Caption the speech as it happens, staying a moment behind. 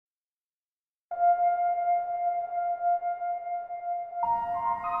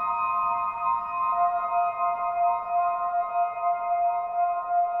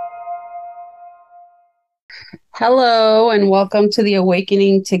Hello, and welcome to the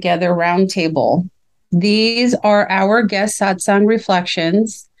Awakening Together Roundtable. These are our guest satsang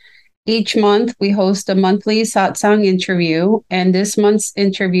reflections. Each month, we host a monthly satsang interview, and this month's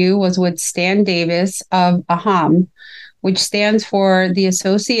interview was with Stan Davis of AHAM, which stands for the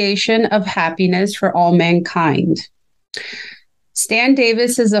Association of Happiness for All Mankind. Stan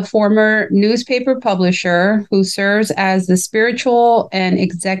Davis is a former newspaper publisher who serves as the spiritual and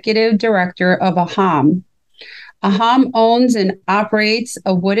executive director of AHAM. AHAM owns and operates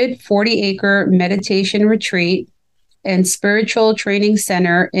a wooded 40-acre meditation retreat and spiritual training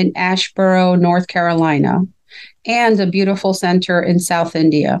center in Asheboro, North Carolina, and a beautiful center in South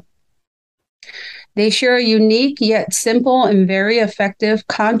India. They share a unique yet simple and very effective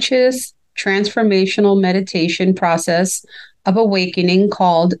conscious transformational meditation process of awakening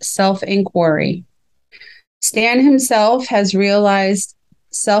called self-inquiry. Stan himself has realized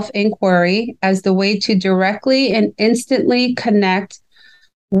self-inquiry as the way to directly and instantly connect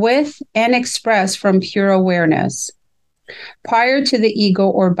with and express from pure awareness prior to the ego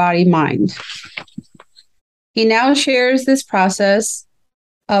or body mind. He now shares this process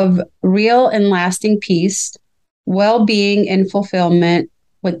of real and lasting peace, well-being, and fulfillment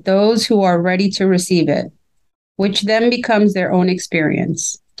with those who are ready to receive it, which then becomes their own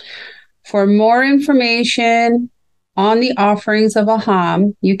experience. For more information on the offerings of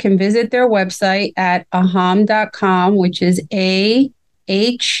AHAM, you can visit their website at aham.com, which is aham.com.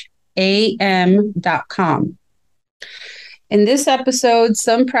 In this episode,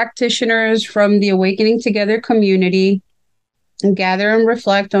 some practitioners from the Awakening Together community gather and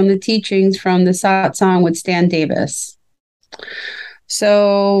reflect on the teachings from the satsang with Stan Davis.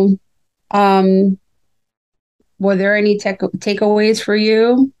 So, were there any takeaways for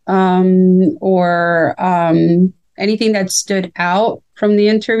you or anything that stood out from the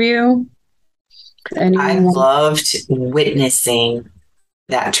interview? I loved witnessing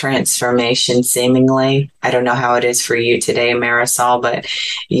that transformation seemingly. I don't know how it is for you today, Marisol, but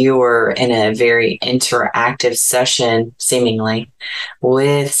you were in a very interactive session seemingly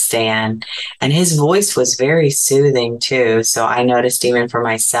with Stan, and his voice was very soothing too. So I noticed even for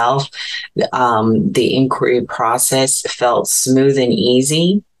myself, the inquiry process felt smooth and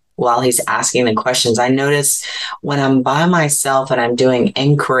easy while he's asking the questions. I notice when I'm by myself and I'm doing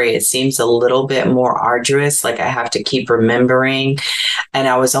inquiry, it seems a little bit more arduous, like I have to keep remembering. And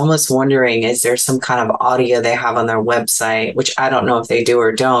I was almost wondering, is there some kind of audio they have on their website, which I don't know if they do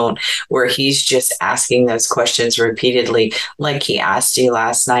or don't, where he's just asking those questions repeatedly, like he asked you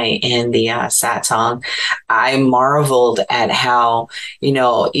last night in the satsang. I marveled at how,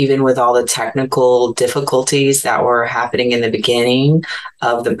 even with all the technical difficulties that were happening in the beginning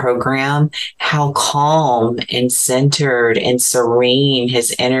of the program, how calm and centered and serene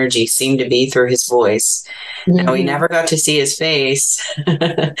his energy seemed to be through his voice. Now, we never got to see his face.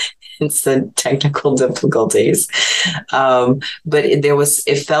 It's the technical difficulties. But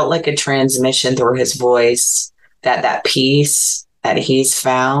it felt like a transmission through his voice, that peace that he's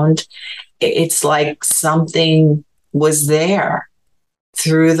found. It's like something was there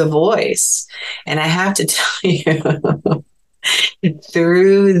through the voice. And I have to tell you,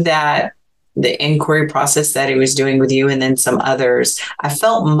 through the inquiry process that he was doing with you and then some others, I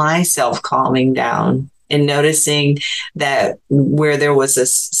felt myself calming down and noticing that where there was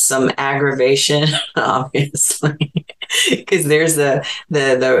some aggravation, obviously, because there's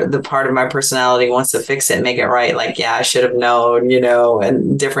the part of my personality wants to fix it, make it right. Like, yeah, I should have known,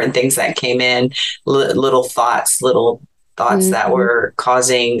 and different things that came in, little thoughts that were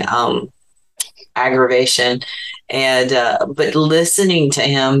causing aggravation. And but listening to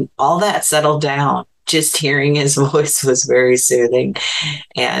him, all that settled down. Just hearing his voice was very soothing.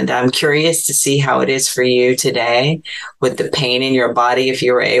 And I'm curious to see how it is for you today with the pain in your body, if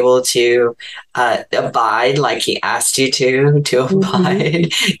you were able to abide like he asked you to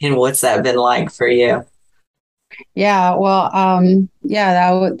abide. And what's that been like for you? Yeah, well,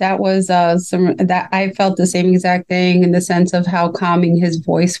 that was that I felt the same exact thing in the sense of how calming his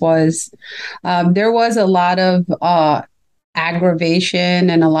voice was. There was a lot of aggravation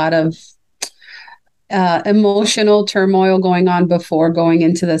and a lot of emotional turmoil going on before going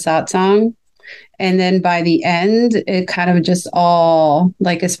into the satsang. And then by the end, it kind of just all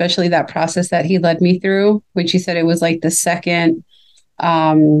like, especially that process that he led me through, which he said it was like the second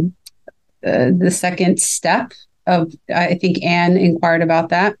step of, I think Anne inquired about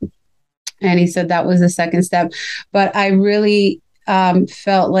that. And he said that was the second step. But I really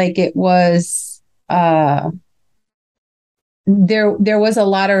felt like it was, there was a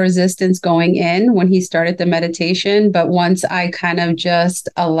lot of resistance going in when he started the meditation. But once I kind of just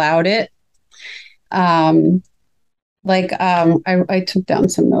allowed it, Like, I took down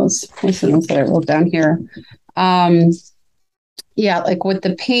some notes. What's the notes that I wrote down here? Yeah, like with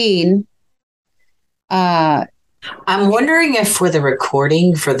the pain, I'm wondering if for the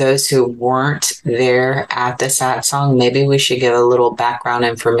recording, for those who weren't there at the satsang, maybe we should give a little background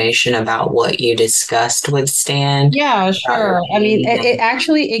information about what you discussed with Stan. yeah, sure. I mean, it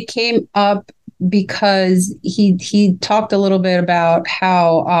actually it came up because he talked a little bit about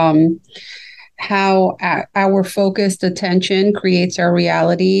how our focused attention creates our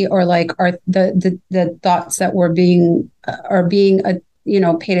reality, or like our the thoughts that we're being are being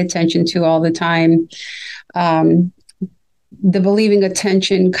paid attention to all the time. The believing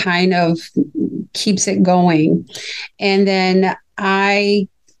attention kind of keeps it going. And then I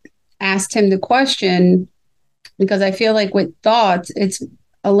asked him the question because I feel like with thoughts, it's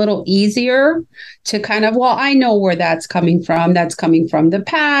a little easier to kind of, well, I know where that's coming from. That's coming from the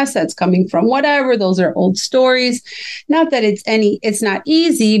past. That's coming from whatever. Those are old stories. Not that it's not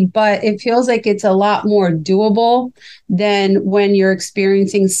easy, but it feels like it's a lot more doable than when you're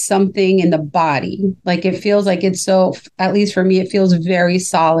experiencing something in the body. Like it feels like it's so, at least for me, it feels very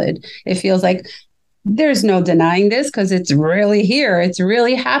solid. It feels like there's no denying this because it's really here. It's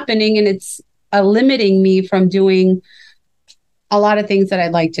really happening, and it's limiting me from doing a lot of things that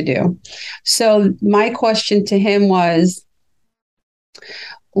I'd like to do. So my question to him was,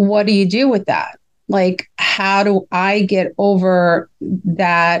 what do you do with that? Like, how do I get over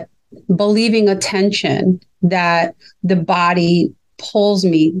that believing attention that the body pulls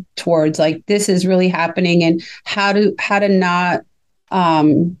me towards? Like, this is really happening, and how to not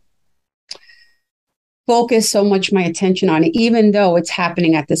focus so much my attention on it, even though it's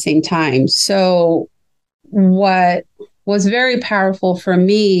happening at the same time. So what was very powerful for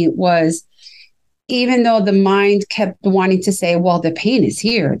me was, even though the mind kept wanting to say, well, the pain is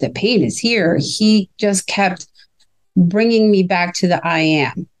here, the pain is here, he just kept bringing me back to the I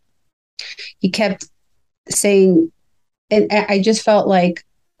am. He kept saying, and I just felt like,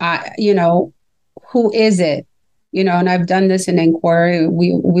 who is it? And I've done this in inquiry.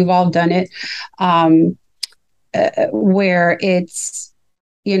 We've all done it, where it's,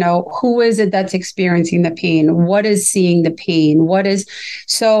 who is it that's experiencing the pain? What is seeing the pain?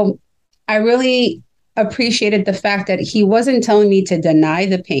 So I really appreciated the fact that he wasn't telling me to deny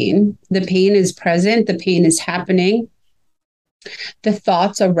the pain. The pain is present. The pain is happening. The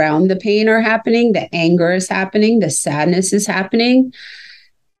thoughts around the pain are happening. The anger is happening. The sadness is happening.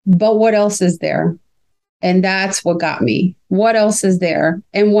 But what else is there? And that's what got me. What else is there?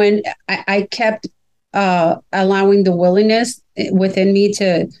 And when I kept allowing the willingness within me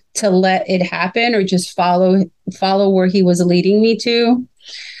to let it happen, or just follow where he was leading me to,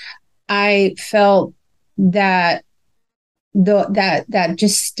 I felt that that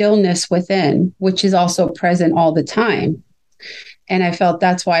just stillness within, which is also present all the time. And I felt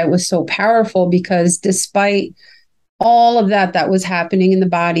that's why it was so powerful, because despite all of that was happening in the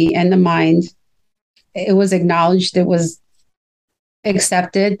body and the mind, it was acknowledged, it was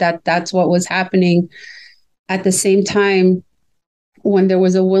accepted that that's what was happening. At the same time, when there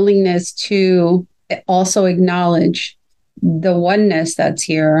was a willingness to also acknowledge the oneness that's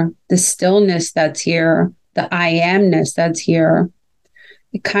here, the stillness that's here, the I amness that's here,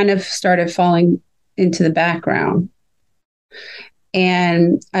 it kind of started falling into the background.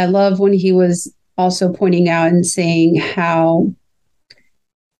 And I love when he was also pointing out and saying how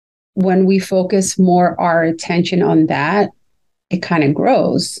when we focus more our attention on that, it kind of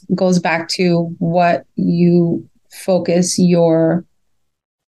goes back to what you focus your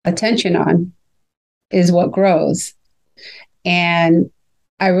attention on is what grows. And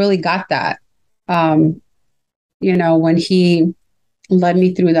I really got that, when he led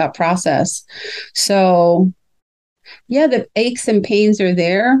me through that process. So yeah, the aches and pains are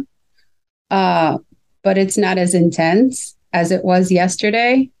there, but it's not as intense as it was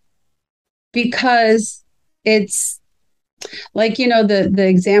yesterday, because it's like, the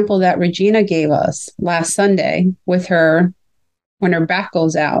example that Regina gave us last Sunday with her, when her back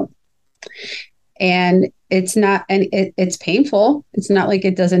goes out, and it's not, and it's painful. It's not like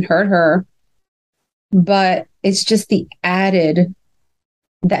it doesn't hurt her, but it's just the added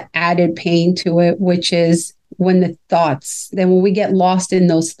pain to it, which is when when we get lost in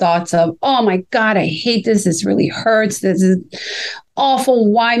those thoughts of, oh my God, I hate this. This really hurts. This is awful.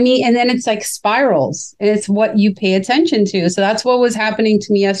 Why me? And then it's like spirals, and it's what you pay attention to. So that's what was happening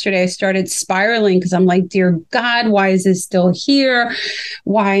to me yesterday. I started spiraling because I'm like, dear God, why is this still here?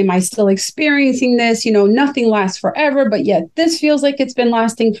 Why am I still experiencing this? Nothing lasts forever, but yet this feels like it's been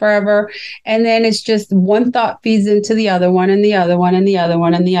lasting forever. And then it's just one thought feeds into the other one, and the other one, and the other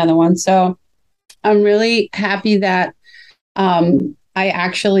one, and the other one. So I'm really happy that I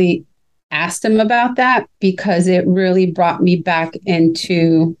actually asked him about that, because it really brought me back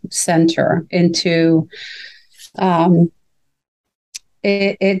into center, into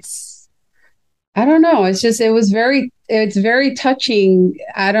it's I don't know, it's very touching.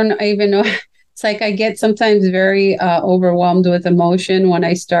 I don't even know. It's like I get sometimes very overwhelmed with emotion when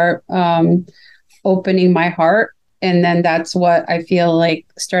I start opening my heart, and then that's what I feel like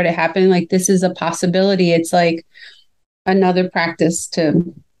started happening. Like, this is a possibility. It's like another practice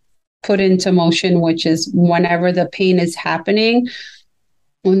to put into motion, which is whenever the pain is happening,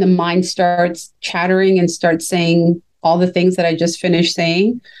 when the mind starts chattering and starts saying all the things that I just finished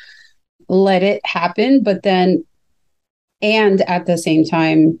saying, let it happen. But then, and at the same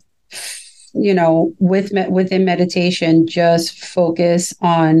time, within meditation, just focus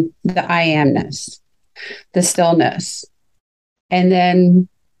on the I amness, the stillness. And then,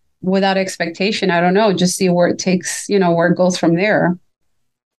 without expectation, I don't know, just see where it takes, where it goes from there.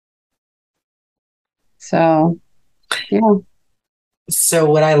 So, yeah. So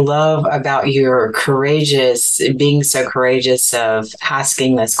what I love about your being so courageous of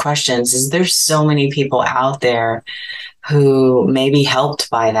asking those questions is there's so many people out there who may be helped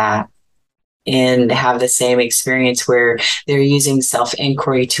by that and have the same experience where they're using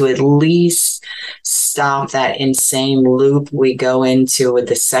self-inquiry to at least stop that insane loop we go into with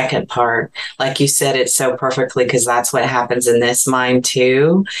the second part. Like you said it so perfectly, because that's what happens in this mind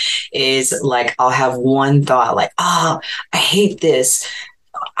too, is like I'll have one thought like, oh, I hate this.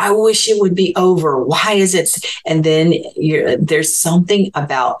 I wish it would be over. Why is it? And then there's something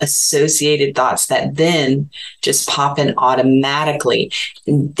about associated thoughts that then just pop in automatically.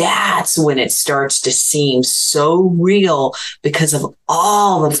 And that's when it starts to seem so real because of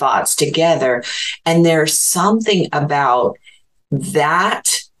all the thoughts together. And there's something about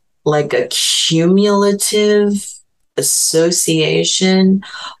that, like a cumulative association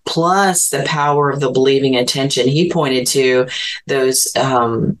plus the power of the believing attention. He pointed to those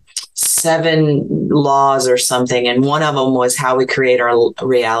 7 laws or something, and one of them was how we create our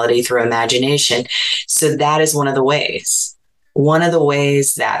reality through imagination. So that is one of the ways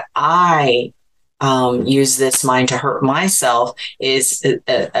that I use this mind to hurt myself is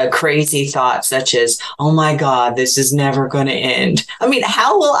a crazy thought such as, oh my God, this is never going to end. I mean,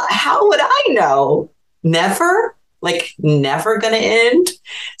 how would I know? Never? Like never going to end.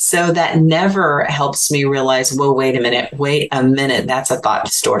 So that never helps me realize, well, wait a minute. That's a thought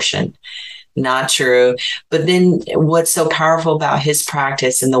distortion. Not true. But then what's so powerful about his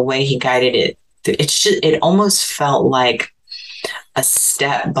practice and the way he guided it, it almost felt like a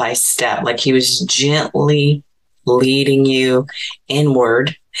step by step, like he was gently leading you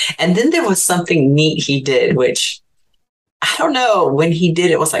inward. And then there was something neat he did, which I don't know, when he did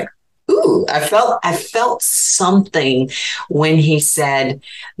it was like, ooh, I felt something when he said,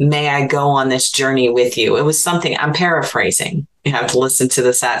 may I go on this journey with you? It was something, I'm paraphrasing. You have to listen to the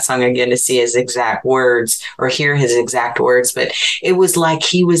satsang again to see his exact words or hear his exact words, but it was like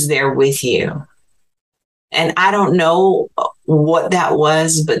he was there with you. And I don't know what that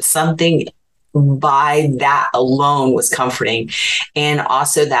was, but something by that alone was comforting. And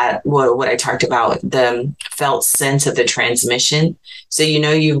also that what I talked about, the felt sense of the transmission. So,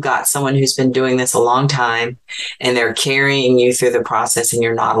 you've got someone who's been doing this a long time and they're carrying you through the process and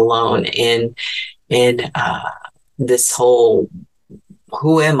you're not alone in this whole,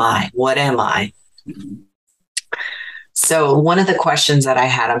 who am I? What am I? So one of the questions that I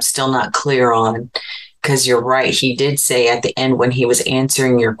had, I'm still not clear on, because you're right. He did say at the end when he was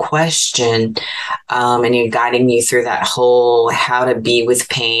answering your question and he guiding you through that whole how to be with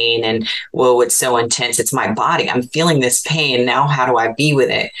pain and, whoa, it's so intense. It's my body. I'm feeling this pain. Now, how do I be with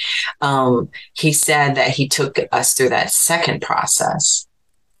it? He said that he took us through that second process.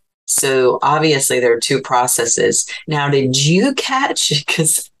 So obviously there are 2 processes. Now, did you catch,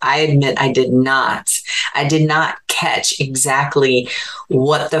 because I admit I did not catch exactly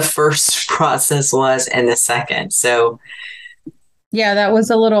what the first process was and the second. So yeah, that was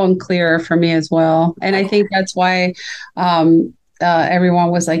a little unclear for me as well. And I think that's why everyone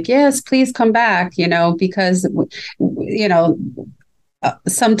was like, yes, please come back, because,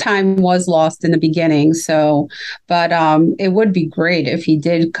 some time was lost in the beginning. So, but it would be great if he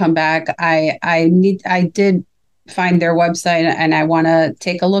did come back. I did find their website and I want to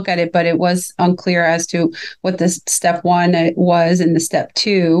take a look at it, but it was unclear as to what the step 1 was and the step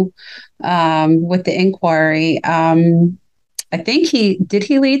 2 with the inquiry. I think he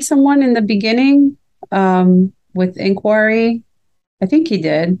lead someone in the beginning with inquiry. I think he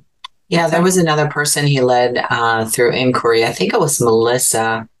did. Yeah, there was another person he led through inquiry. I think it was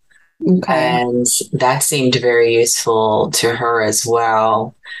Melissa. Okay. And that seemed very useful to her as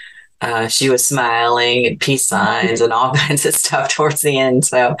well. She was smiling and peace signs and all kinds of stuff towards the end.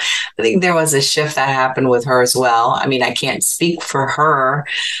 So I think there was a shift that happened with her as well. I mean, I can't speak for her,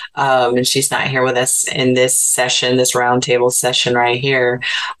 and she's not here with us in this session, this roundtable session right here.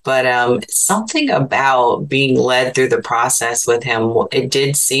 But something about being led through the process with him, it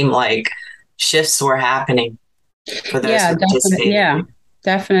did seem like shifts were happening for those Yeah, who definitely. participated. Yeah,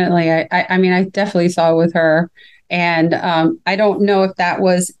 definitely. I mean, I definitely saw it with her. And I don't know if that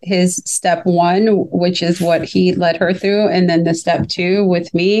was his step one, which is what he led her through, and then the step two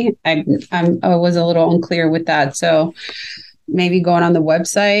with me. I was a little unclear with that. So maybe going on the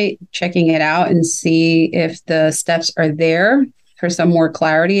website, checking it out, and see if the steps are there for some more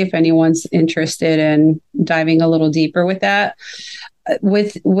clarity. If anyone's interested in diving a little deeper with that,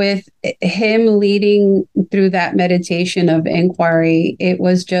 with him leading through that meditation of inquiry, it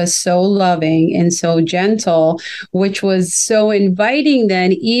was just so loving and so gentle, which was so inviting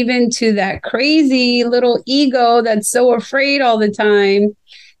then even to that crazy little ego that's so afraid all the time.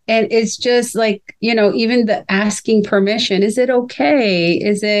 And it's just like, even the asking permission, is it okay,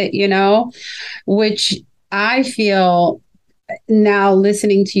 is it, which I feel now,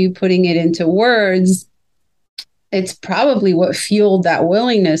 listening to you putting it into words, it's probably what fueled that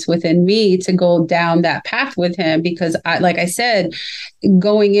willingness within me to go down that path with him. Because like I said,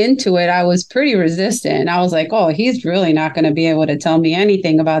 going into it, I was pretty resistant. I was like, oh, he's really not going to be able to tell me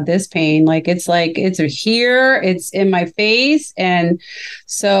anything about this pain. Like it's here, it's in my face. And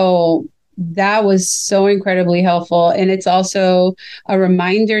so that was so incredibly helpful. And it's also a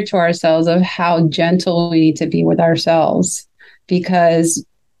reminder to ourselves of how gentle we need to be with ourselves, because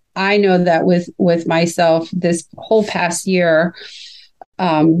I know that with myself this whole past year,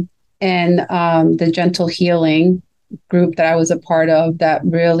 and the gentle healing group that I was a part of, that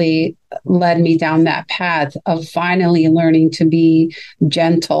really led me down that path of finally learning to be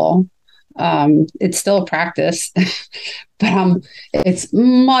gentle. It's still a practice, but it's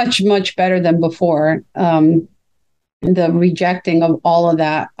much, much better than before. The rejecting of all of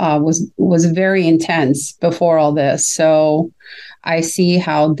that was very intense before all this. So I see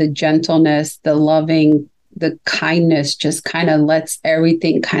how the gentleness, the loving, the kindness just kind of lets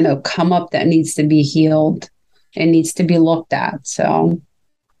everything kind of come up that needs to be healed and needs to be looked at. So,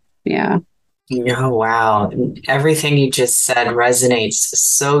 yeah. Oh, wow. Everything you just said resonates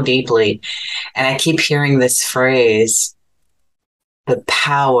so deeply. And I keep hearing this phrase, the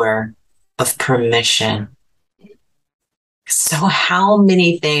power of permission. So, how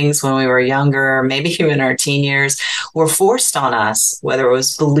many things when we were younger, maybe even our teen years, were forced on us, whether it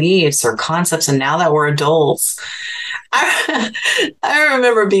was beliefs or concepts, and now that we're adults, I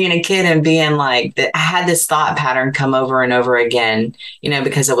remember being a kid and being like, I had this thought pattern come over and over again,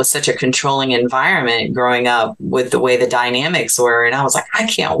 because it was such a controlling environment growing up with the way the dynamics were. And I was like, I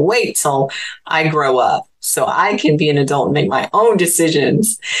can't wait till I grow up so I can be an adult and make my own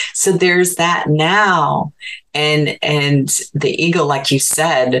decisions. So there's that now. And the ego, like you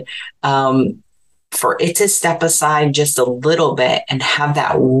said, for it to step aside just a little bit and have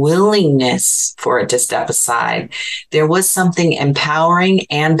that willingness for it to step aside. There was something empowering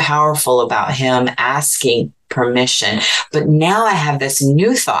and powerful about him asking permission. But now I have this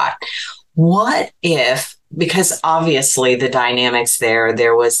new thought. What if, because obviously the dynamics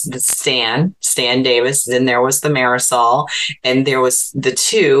there was the Stan Davis, then there was the Marisol, and there was the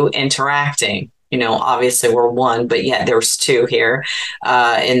two interacting. Obviously we're one, but yet there's two here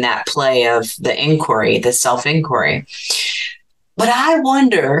in that play of the inquiry, the self-inquiry. But I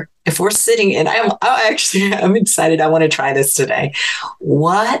wonder if we're sitting, and I'm excited. I want to try this today.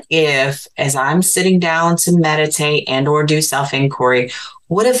 What if, as I'm sitting down to meditate and or do self-inquiry,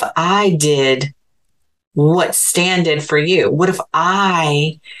 what if I did what Stan did for you? What if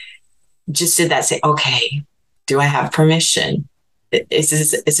I just did that? Say, okay, do I have permission? Is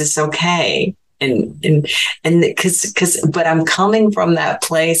this okay? And but I'm coming from that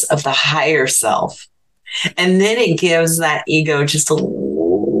place of the higher self. And then it gives that ego just a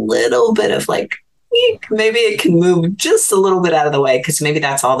little bit of like, maybe it can move just a little bit out of the way, because maybe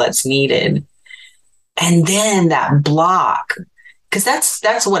that's all that's needed. And then that block, because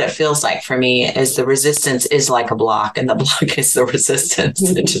that's what it feels like for me, is the resistance is like a block and the block is the resistance.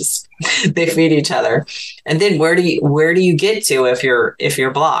 It just, they feed each other. And then where do you get to if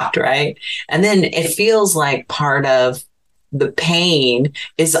you're blocked, right? And then it feels like part of the pain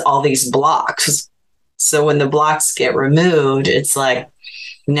is all these blocks. So when the blocks get removed, it's like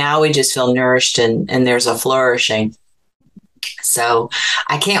now we just feel nourished and there's a flourishing. So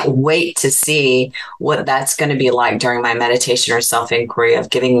I can't wait to see what that's going to be like during my meditation or self-inquiry of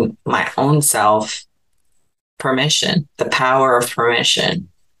giving my own self permission, the power of permission.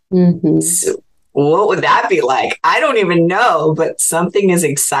 Mm-hmm. So what would that be like? I don't even know, but something is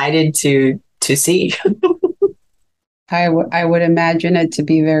excited to see. I would imagine it to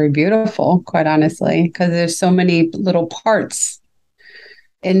be very beautiful, quite honestly, because there's so many little parts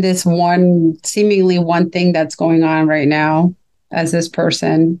in this seemingly one thing that's going on right now as this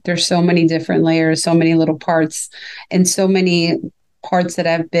person. There's so many different layers, so many little parts, and so many parts that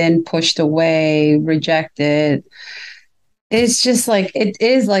have been pushed away, rejected. It's just like, it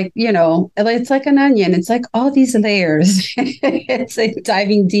is like, it's like an onion. It's like all these layers. It's like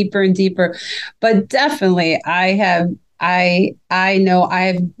diving deeper and deeper. But definitely I know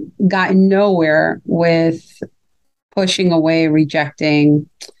I've gotten nowhere with pushing away, rejecting,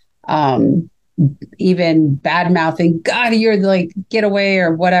 even bad mouthing, God, you're like, get away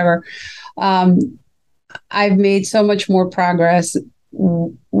or whatever. I've made so much more progress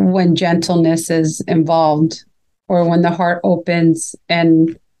when gentleness is involved, or when the heart opens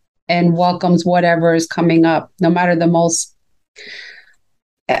and welcomes whatever is coming up, no matter the most,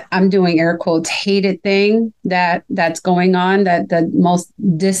 I'm doing air quotes, hated thing that's going on, that the most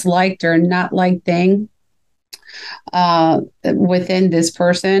disliked or not liked thing within this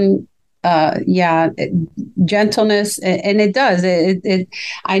person. Gentleness, and it does it.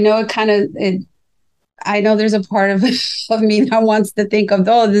 I know it kind of it. I know there's a part of of me that wants to think of,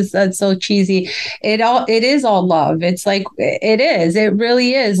 oh, that's so cheesy. It is all love. It's like, it is. It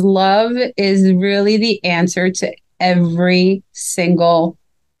really is. Love is really the answer to every single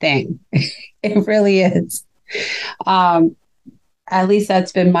thing. It really is. At least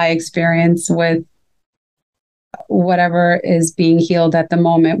that's been my experience with whatever is being healed at the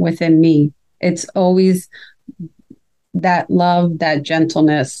moment within me. It's always that love, that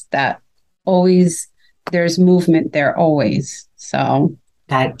gentleness, that always, there's movement there always. So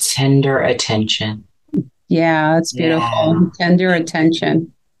that tender attention. Yeah, it's beautiful. Yeah. Tender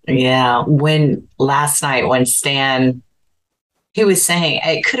attention. Yeah. When last night, when Stan, he was saying,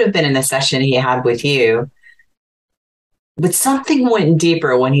 it could have been in the session he had with you, but something went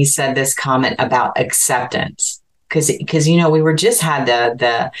deeper when he said this comment about acceptance. Because we were just had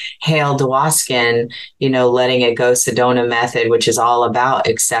the Hale Dwoskin, letting it go Sedona method, which is all about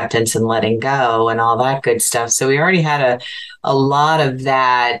acceptance and letting go and all that good stuff. So we already had a lot of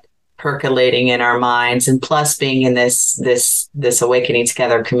that percolating in our minds, and plus being in this Awakening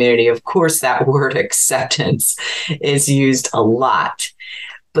Together community, of course, that word acceptance is used a lot.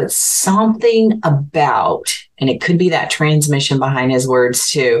 But something about, and it could be that transmission behind his words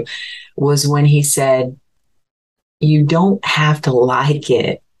too, was when he said, you don't have to like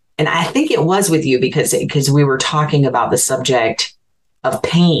it. And I think it was with you because we were talking about the subject of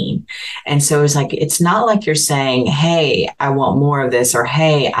pain. And so it's like, it's not like you're saying, hey, I want more of this, or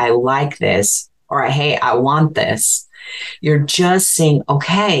hey, I like this, or hey, I want this. You're just saying,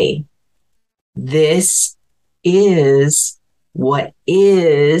 okay, this is what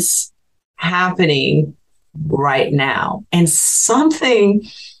is happening right now. And something,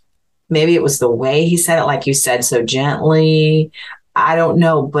 maybe it was the way he said it, like you said, so gently. I don't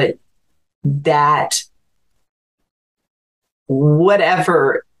know, but that,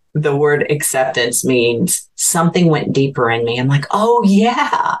 whatever the word acceptance means, something went deeper in me. I'm like, oh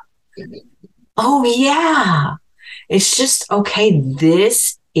yeah. Oh yeah. It's just, okay,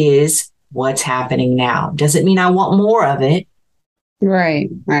 this is what's happening now. Doesn't mean I want more of it. Right.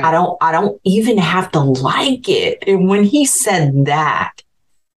 I don't even have to like it. And when he said that,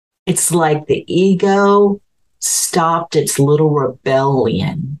 it's like the ego stopped its little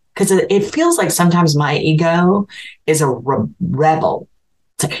rebellion, because it feels like sometimes my ego is a rebel.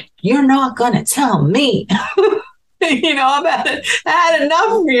 It's like, you're not going to tell me, I had enough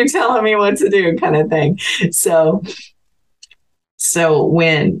of you telling me what to do, kind of thing. So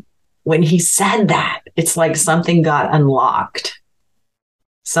when he said that, it's like something got unlocked,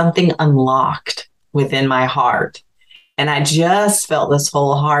 within my heart. And I just felt this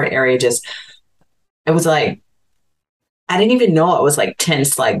whole heart area it was like, I didn't even know it was like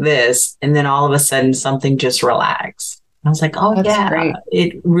tense like this. And then all of a sudden something just relaxed. I was like, oh, that's great.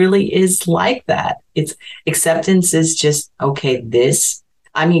 It really is like that. It's acceptance is just, okay, it's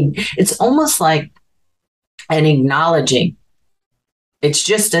almost like an acknowledging. It's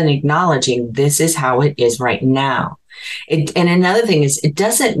just an acknowledging this is how it is right now. And another thing is, it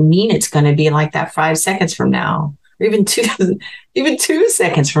doesn't mean it's going to be like that 5 seconds from now, or even 2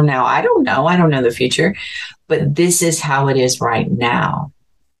 seconds from now. I don't know. I don't know the future, but this is how it is right now.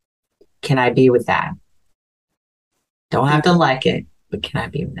 Can I be with that? Don't have to like it, but can I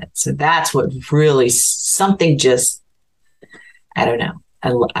be with it? So that's what really something just, I don't know.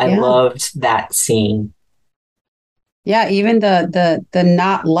 I loved that scene. Yeah, even the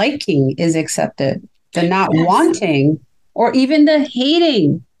not liking is accepted. The not wanting or even the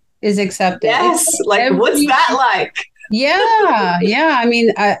hating is accepted. Yes, like what's that like? Yeah, yeah. I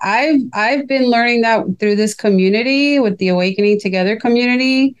mean, I've been learning that through this community with the Awakening Together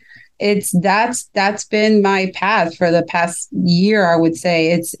community. That's been my path for the past year, I would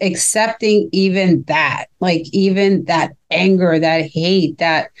say. It's accepting even that, like even that anger, that hate,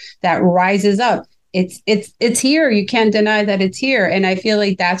 that rises up. It's here. You can't deny that it's here. And I feel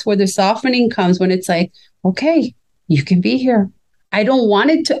like that's where the softening comes when it's like, okay, you can be here. I don't want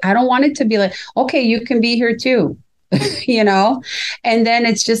it to be like, okay, you can be here too. You know, and then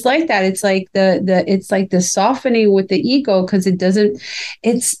it's just like that. It's like it's like the softening with the ego, because it doesn't,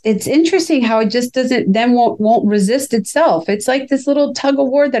 it's interesting how it just doesn't, then won't resist itself. It's like this little tug of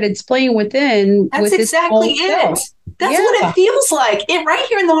war that it's playing within. That's exactly it. That's what it feels like. It right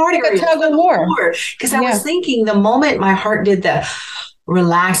here in the heart area. Tug of war. Because I was thinking the moment my heart did the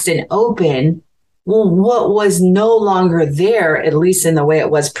relaxed and open, well, what was no longer there, at least in the way it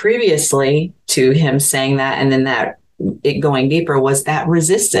was previously to him saying that, and then that it going deeper, was that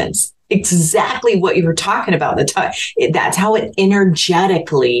resistance. Exactly what you were talking about. That's how it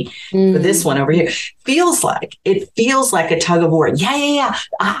energetically, for this one over here, feels like. It feels like a tug of war. Yeah.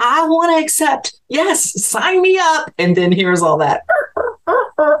 I want to accept. Yes, sign me up. And then here's all that.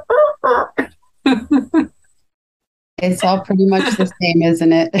 It's all pretty much the same,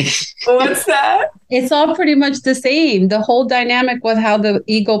 isn't it? What's that? It's all pretty much the same. The whole dynamic with how the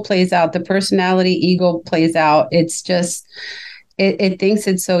ego plays out, the personality ego plays out. It's just, it thinks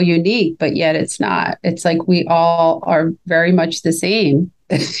it's so unique, but yet it's not. It's like we all are very much the same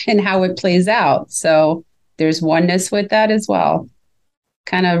in how it plays out. So there's oneness with that as well.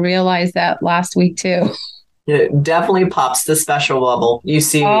 Kind of realized that last week too. It definitely pops the special bubble. You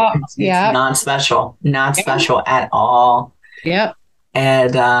see, it's not special at all. Yep.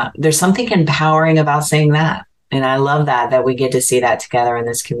 And there's something empowering about saying that. And I love that we get to see that together in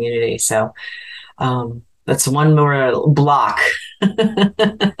this community. So that's one more block.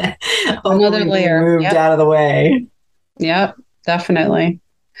 Another layer. Moved out of the way. Yep, definitely.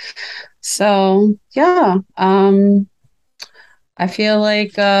 So, yeah. I feel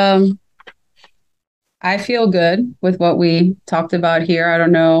like I feel good with what we talked about here. I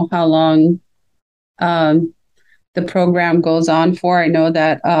don't know how long the program goes on for. I know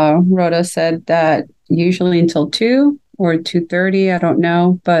that Rhoda said that usually until 2 or 2:30. I don't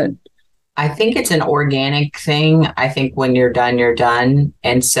know, but I think it's an organic thing. I think when you're done, you're done.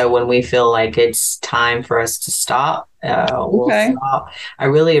 And so when we feel like it's time for us to stop, we'll stop. I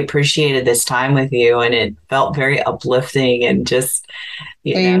really appreciated this time with you, and it felt very uplifting, and just,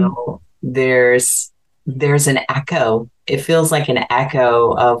 you know, there's an echo. It feels like an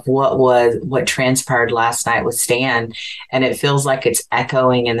echo of what transpired last night with Stan, and it feels like it's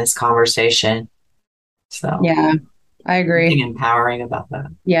echoing in this conversation. So yeah, I agree. Something empowering about that.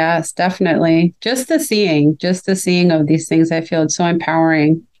 Yes, definitely. Just the seeing of these things, I feel it's so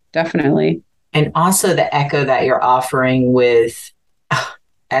empowering. Definitely. And also the echo that you're offering with,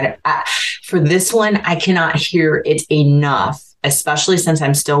 for this one, I cannot hear it enough, especially since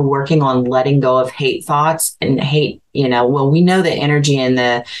I'm still working on letting go of hate thoughts and hate, we know the energy and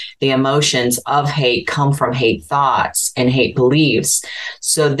the emotions of hate come from hate thoughts and hate beliefs.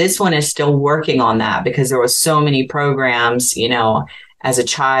 So this one is still working on that, because there was so many programs, as a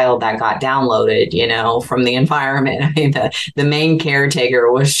child that got downloaded, from the environment. I mean, the main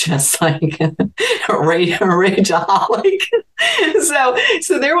caretaker was just like a rageaholic. So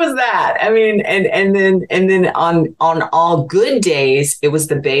there was that. I mean, and then on all good days, it was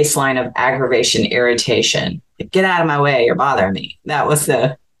the baseline of aggravation, irritation. Get out of my way, you're bothering me. That was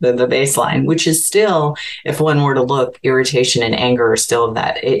the baseline, which is still, if one were to look, irritation and anger are still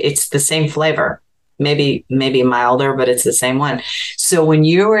that. It's the same flavor. Maybe milder, but it's the same one. So when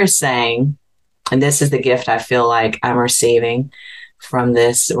you were saying, and this is the gift I feel like I'm receiving from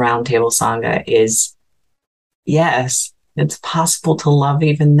this Roundtable Sangha, is yes, it's possible to love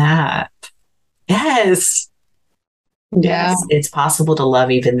even that. Yes. Yeah. Yes, it's possible to love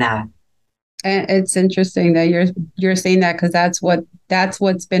even that. And it's interesting that you're saying that, because that's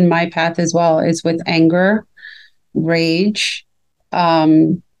what's been my path as well, is with anger, rage,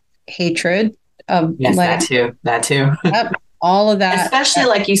 hatred. Yes, that too. Yep, all of that. Especially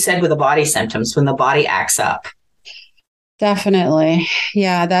like you said, with the body symptoms, when the body acts up. Definitely.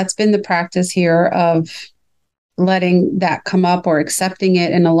 Yeah, that's been the practice here of letting that come up or accepting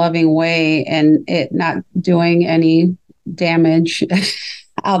it in a loving way, and it not doing any damage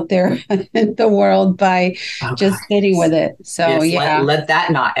out there in the world by just sitting with it. So yes, let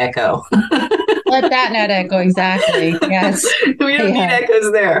that not echo. Let that not echo. Exactly. Yes. We don't need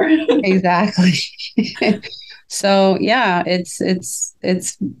echoes there. Exactly. So yeah, it's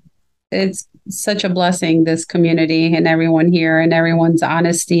such a blessing, this community and everyone here and everyone's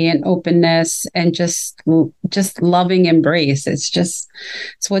honesty and openness and just loving embrace. It's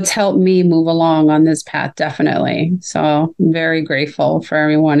what's helped me move along on this path, definitely. So I'm very grateful for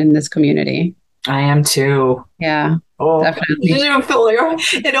everyone in this community. I am too. Yeah. Oh, definitely.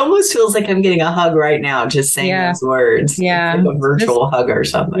 It almost feels like I'm getting a hug right now, just saying those words. Yeah. It's like a virtual hug or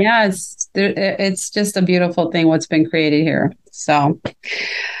something. Yeah, it's just a beautiful thing what's been created here. So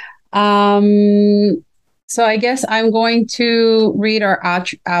so I guess I'm going to read our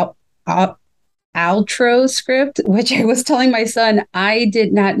outro script, which I was telling my son, I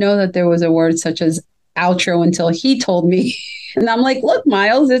did not know that there was a word such as outro until he told me. And I'm like, look,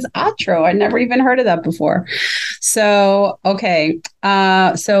 Miles, it's outro. I never even heard of that before. So, okay.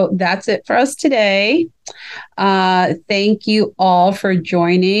 So that's it for us today. Thank you all for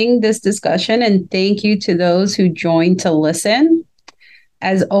joining this discussion, and thank you to those who joined to listen.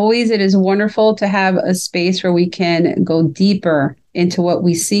 As always, it is wonderful to have a space where we can go deeper into what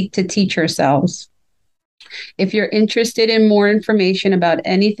we seek to teach ourselves. If you're interested in more information about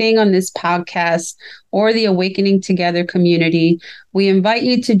anything on this podcast or the Awakening Together community, we invite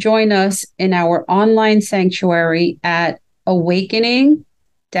you to join us in our online sanctuary at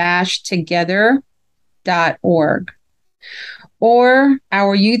awakening-together.org or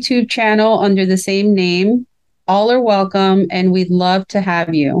our YouTube channel under the same name. All are welcome, and we'd love to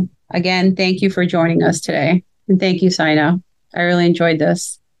have you. Again, thank you for joining us today. And thank you, Sina. I really enjoyed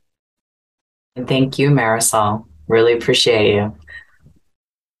this. And thank you, Marisol. Really appreciate you.